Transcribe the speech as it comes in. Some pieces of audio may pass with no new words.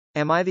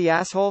Am I the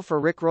asshole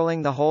for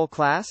rickrolling the whole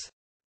class?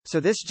 So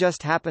this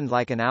just happened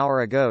like an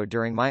hour ago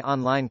during my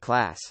online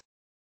class.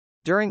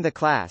 During the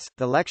class,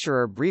 the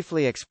lecturer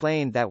briefly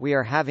explained that we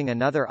are having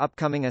another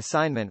upcoming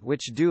assignment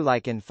which due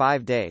like in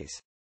 5 days.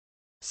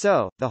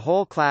 So, the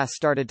whole class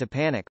started to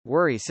panic,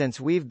 worry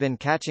since we've been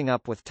catching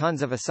up with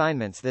tons of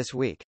assignments this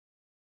week.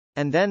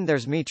 And then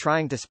there's me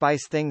trying to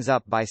spice things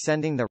up by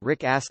sending the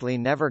Rick Astley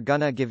Never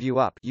Gonna Give You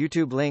Up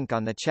YouTube link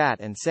on the chat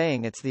and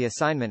saying it's the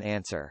assignment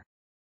answer.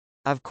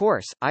 Of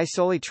course, I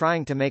solely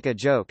trying to make a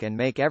joke and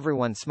make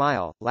everyone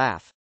smile,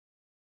 laugh.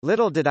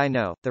 Little did I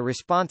know, the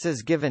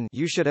responses given,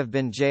 you should have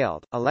been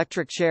jailed,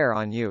 electric chair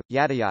on you,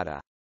 yada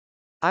yada.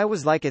 I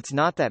was like it's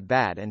not that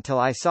bad until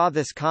I saw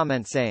this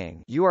comment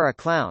saying, you are a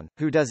clown,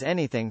 who does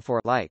anything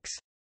for likes.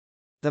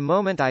 The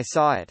moment I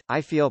saw it, I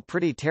feel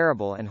pretty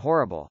terrible and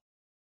horrible.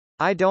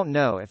 I don't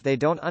know if they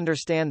don't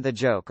understand the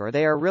joke or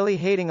they are really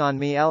hating on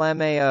me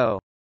LMAO.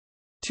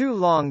 Too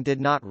long did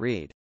not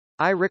read.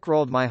 I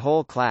rickrolled my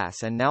whole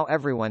class and now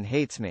everyone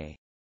hates me.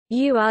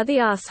 You are the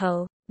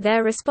asshole.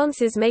 Their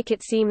responses make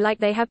it seem like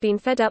they have been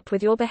fed up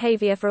with your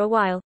behavior for a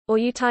while, or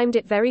you timed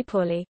it very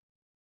poorly.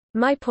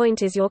 My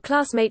point is your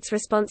classmates'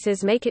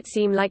 responses make it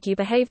seem like you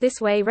behave this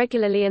way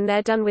regularly and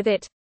they're done with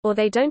it, or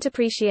they don't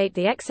appreciate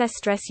the excess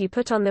stress you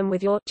put on them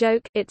with your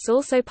joke. It's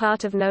also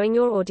part of knowing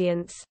your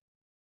audience.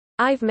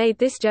 I've made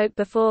this joke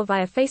before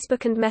via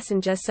Facebook and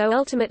Messenger, so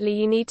ultimately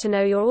you need to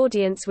know your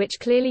audience, which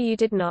clearly you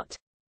did not.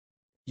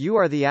 You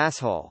are the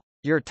asshole.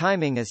 Your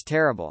timing is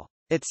terrible.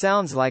 It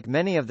sounds like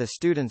many of the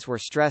students were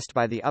stressed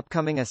by the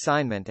upcoming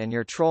assignment and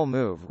your troll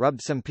move rubbed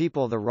some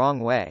people the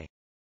wrong way.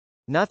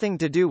 Nothing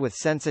to do with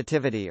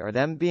sensitivity or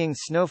them being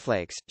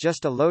snowflakes,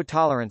 just a low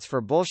tolerance for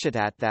bullshit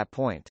at that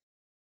point.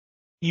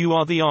 You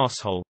are the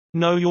asshole.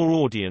 Know your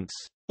audience.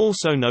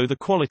 Also know the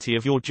quality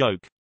of your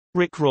joke.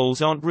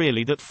 Rickrolls aren't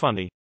really that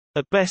funny.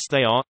 At best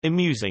they are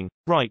amusing,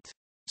 right?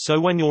 So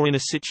when you're in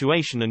a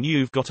situation and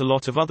you've got a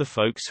lot of other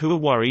folks who are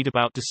worried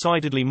about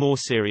decidedly more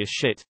serious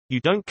shit, you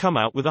don't come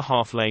out with a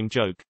half-lame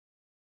joke.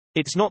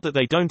 It's not that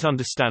they don't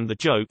understand the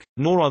joke,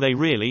 nor are they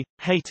really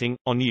hating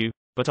on you,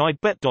 but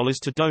I'd bet dollars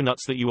to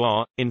donuts that you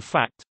are, in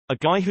fact, a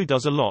guy who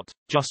does a lot,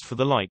 just for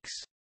the likes.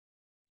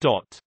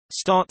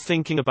 Start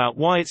thinking about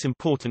why it's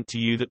important to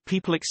you that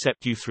people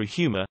accept you through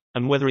humor,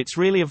 and whether it's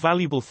really a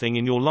valuable thing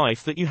in your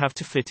life that you have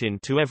to fit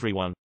into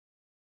everyone.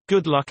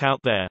 Good luck out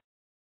there.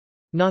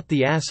 Not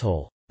the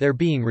asshole. They're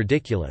being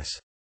ridiculous.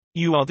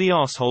 You are the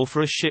asshole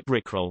for a shit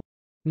rickroll.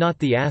 Not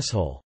the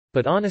asshole.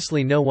 But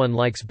honestly no one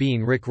likes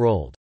being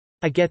rickrolled.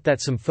 I get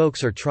that some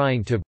folks are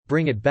trying to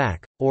bring it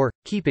back, or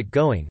keep it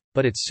going,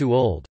 but it's so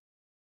old.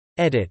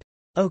 Edit.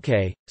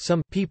 Okay,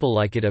 some people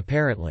like it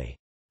apparently.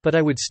 But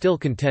I would still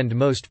contend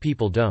most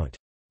people don't.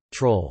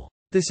 Troll.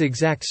 This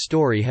exact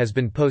story has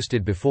been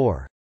posted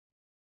before.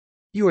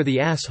 You are the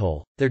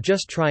asshole, they're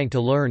just trying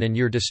to learn and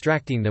you're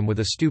distracting them with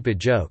a stupid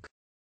joke.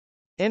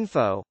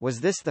 Info,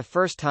 was this the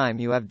first time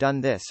you have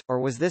done this,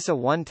 or was this a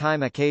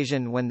one-time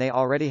occasion when they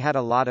already had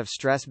a lot of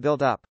stress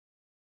build up?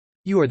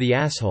 You are the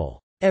asshole.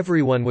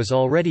 Everyone was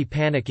already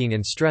panicking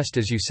and stressed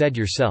as you said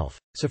yourself,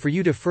 so for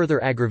you to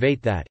further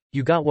aggravate that,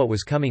 you got what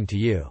was coming to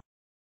you.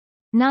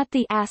 Not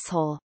the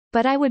asshole.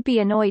 But I would be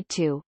annoyed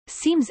too.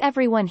 Seems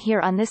everyone here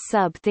on this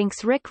sub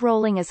thinks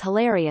rickrolling is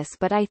hilarious,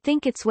 but I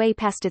think it's way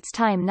past its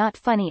time, not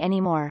funny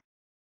anymore.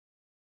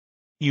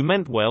 You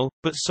meant well,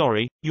 but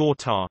sorry, you're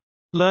tar.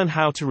 Learn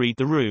how to read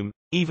the room,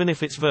 even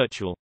if it's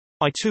virtual.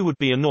 I too would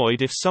be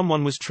annoyed if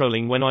someone was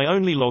trolling when I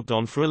only logged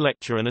on for a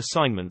lecture and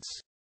assignments.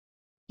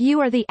 You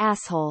are the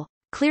asshole.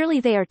 Clearly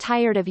they are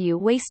tired of you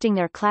wasting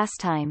their class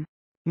time.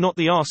 Not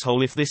the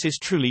asshole. If this is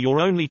truly your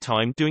only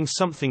time doing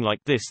something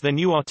like this, then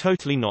you are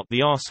totally not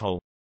the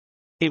asshole.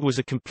 It was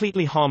a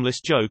completely harmless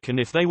joke, and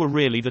if they were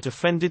really that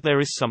offended, there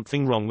is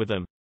something wrong with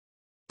them.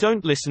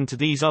 Don't listen to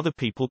these other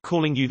people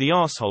calling you the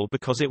asshole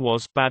because it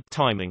was bad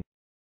timing.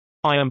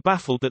 I am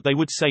baffled that they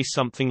would say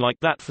something like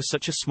that for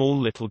such a small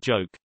little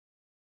joke.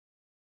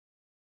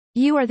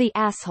 You are the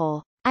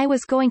asshole. I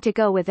was going to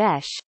go with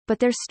Esh, but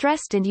they're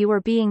stressed and you were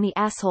being the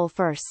asshole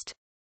first.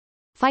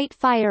 Fight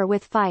fire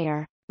with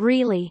fire.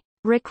 Really?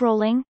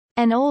 Rickrolling?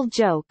 An old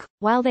joke,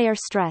 while they are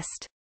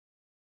stressed.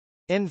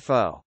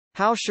 Info.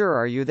 How sure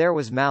are you there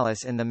was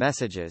malice in the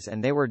messages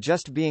and they were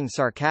just being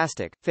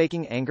sarcastic,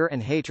 faking anger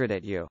and hatred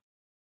at you?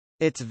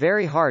 It's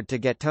very hard to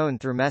get tone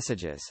through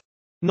messages.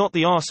 Not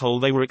the asshole.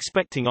 They were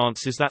expecting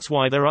answers, that's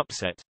why they're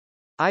upset.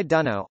 I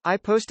dunno, I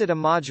posted a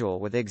module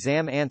with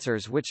exam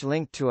answers which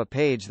linked to a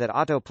page that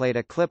autoplayed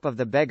a clip of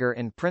the beggar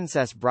in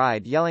Princess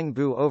Bride yelling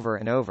boo over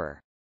and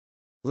over.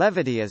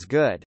 Levity is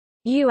good.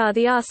 You are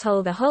the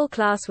asshole. The whole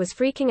class was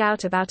freaking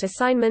out about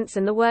assignments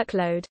and the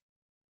workload.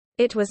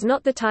 It was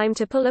not the time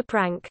to pull a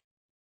prank.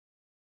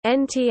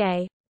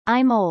 NTA.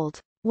 I'm old.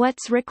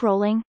 What's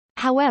rickrolling?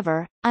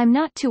 However, I'm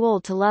not too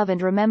old to love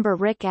and remember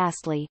Rick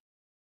Astley.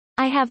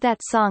 I have that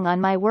song on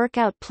my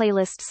workout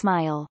playlist.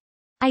 Smile.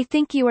 I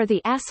think you are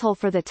the asshole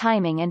for the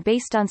timing and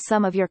based on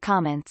some of your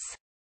comments.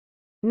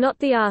 Not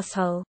the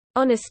asshole.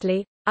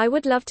 Honestly, I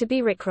would love to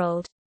be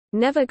rickrolled.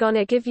 Never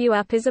Gonna Give You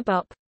Up is a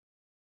bop.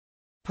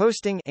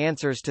 Posting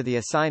answers to the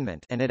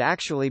assignment and it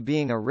actually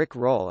being a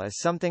rickroll is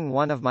something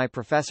one of my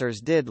professors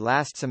did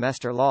last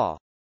semester. Lol.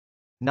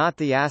 Not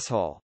the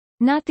asshole.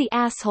 Not the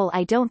asshole.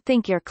 I don't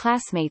think your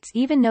classmates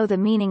even know the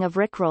meaning of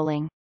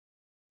rickrolling.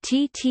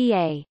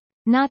 TTA.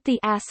 Not the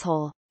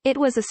asshole. It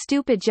was a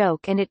stupid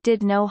joke and it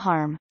did no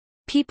harm.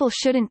 People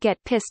shouldn't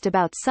get pissed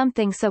about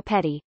something so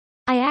petty.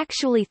 I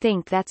actually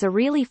think that's a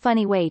really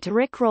funny way to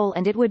rickroll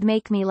and it would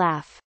make me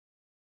laugh.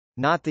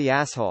 Not the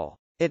asshole.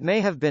 It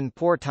may have been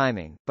poor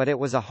timing, but it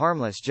was a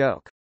harmless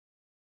joke.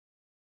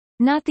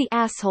 Not the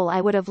asshole. I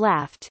would have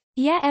laughed.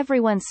 Yeah,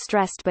 everyone's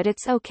stressed but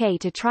it's okay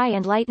to try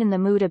and lighten the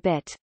mood a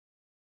bit.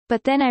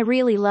 But then I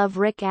really love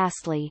Rick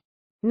Astley.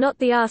 Not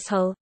the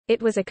asshole.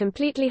 It was a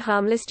completely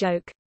harmless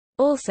joke.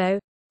 Also,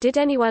 did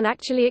anyone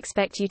actually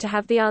expect you to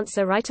have the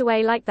answer right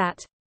away like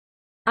that?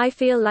 I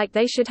feel like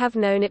they should have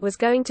known it was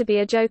going to be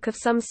a joke of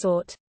some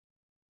sort.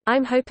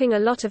 I'm hoping a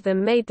lot of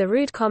them made the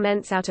rude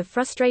comments out of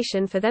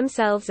frustration for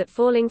themselves at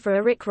falling for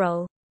a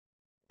rickroll.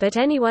 But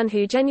anyone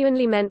who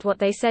genuinely meant what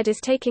they said is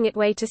taking it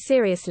way too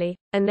seriously,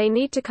 and they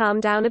need to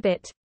calm down a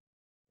bit.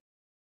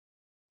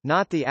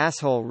 Not the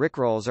asshole.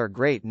 Rickrolls are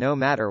great no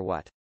matter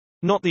what.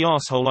 Not the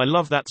asshole. I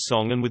love that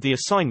song and with the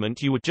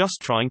assignment you were just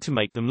trying to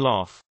make them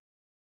laugh.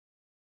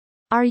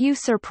 Are you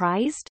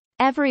surprised?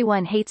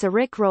 Everyone hates a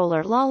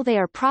rickroller. Lol, they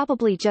are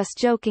probably just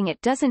joking.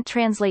 It doesn't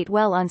translate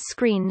well on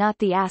screen. Not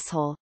the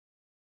asshole.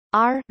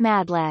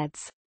 Mad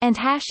lads. And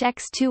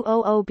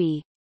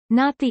 #X200B.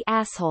 Not the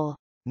asshole.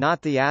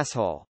 Not the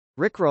asshole.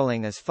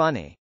 Rickrolling is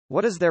funny.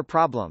 What is their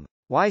problem?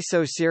 Why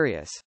so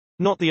serious?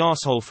 Not the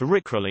asshole for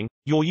rickrolling.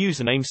 Your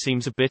username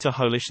seems a bit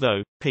a-holish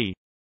though, P.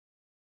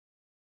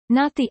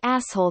 Not the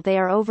asshole. They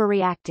are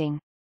overreacting.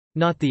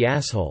 Not the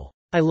asshole.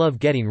 I love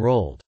getting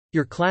rolled.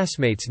 Your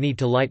classmates need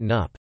to lighten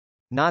up.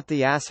 Not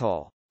the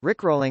asshole.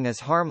 Rickrolling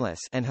is harmless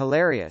and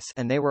hilarious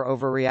and they were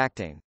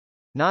overreacting.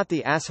 Not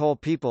the asshole.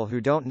 People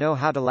who don't know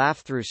how to laugh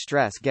through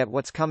stress get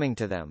what's coming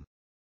to them.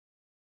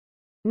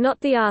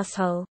 Not the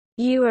asshole.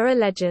 You are a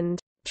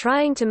legend.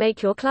 Trying to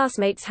make your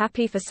classmates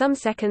happy for some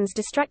seconds,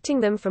 distracting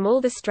them from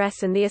all the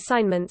stress and the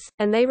assignments,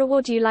 and they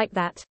reward you like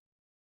that.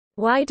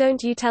 Why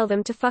don't you tell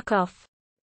them to fuck off?